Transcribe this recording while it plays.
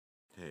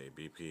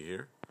BP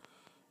here,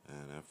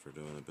 and after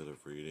doing a bit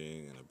of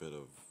reading and a bit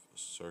of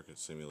circuit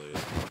simulating,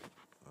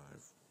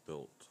 I've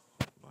built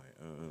my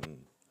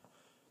own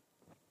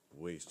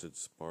wasted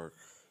spark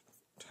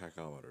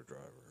tachometer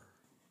driver.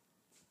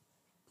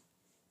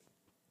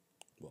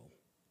 Well,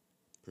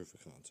 proof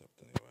of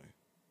concept anyway.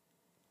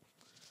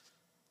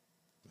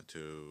 My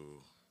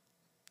two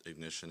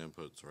ignition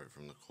inputs right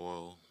from the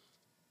coil,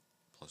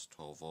 plus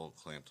 12 volt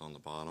clamped on the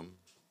bottom.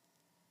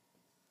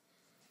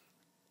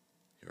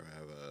 Here I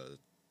have a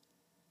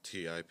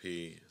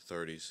TIP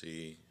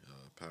 30C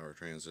power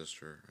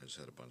transistor. I just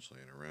had a bunch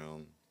laying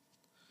around.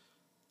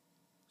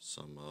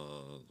 Some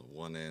the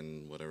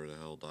 1N whatever the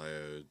hell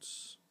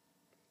diodes,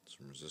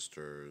 some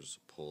resistors,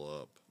 pull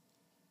up,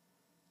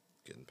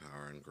 getting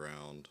power and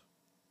ground,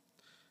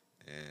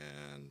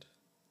 and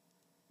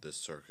this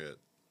circuit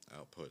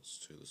outputs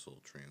to this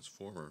little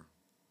transformer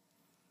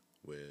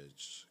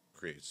which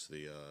creates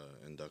the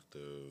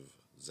inductive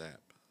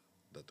zap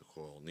that the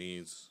coil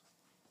needs,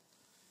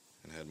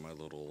 and had my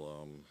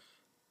little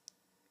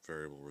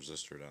variable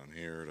resistor down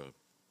here to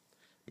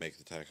make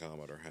the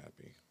tachometer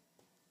happy.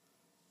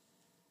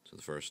 So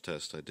the first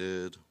test I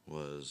did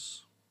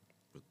was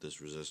with this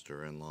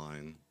resistor in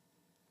line,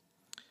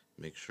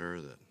 make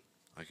sure that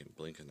I can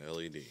blink an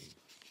LED.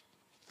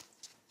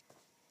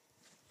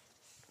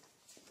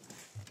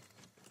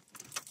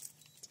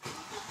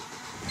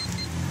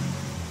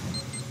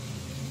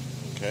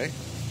 Okay.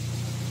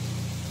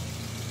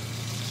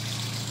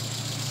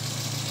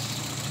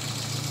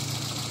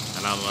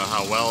 And I don't know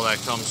how well that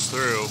comes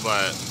through,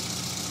 but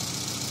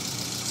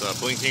it's a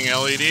blinking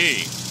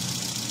LED.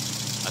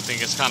 I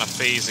think it's kind of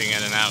phasing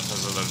in and out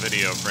because of the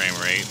video frame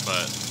rate,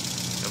 but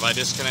if I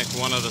disconnect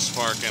one of the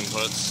spark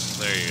inputs,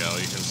 there you go,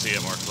 you can see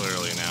it more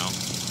clearly now.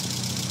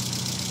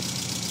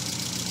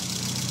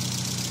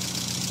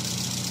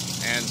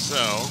 And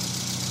so,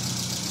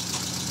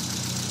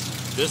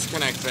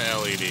 disconnect the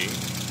LED.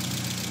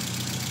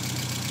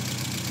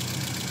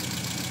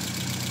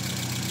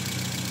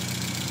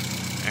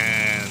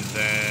 And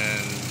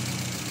then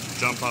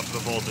jump up the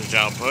voltage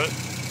output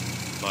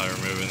by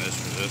removing this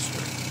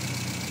resistor.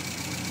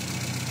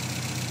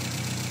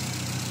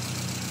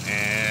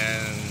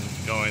 And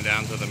going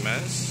down to the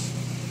mesh.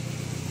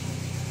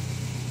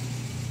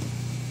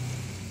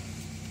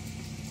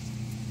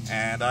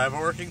 And I have a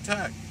working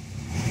tach.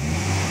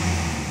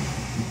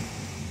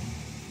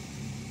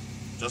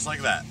 Just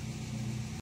like that.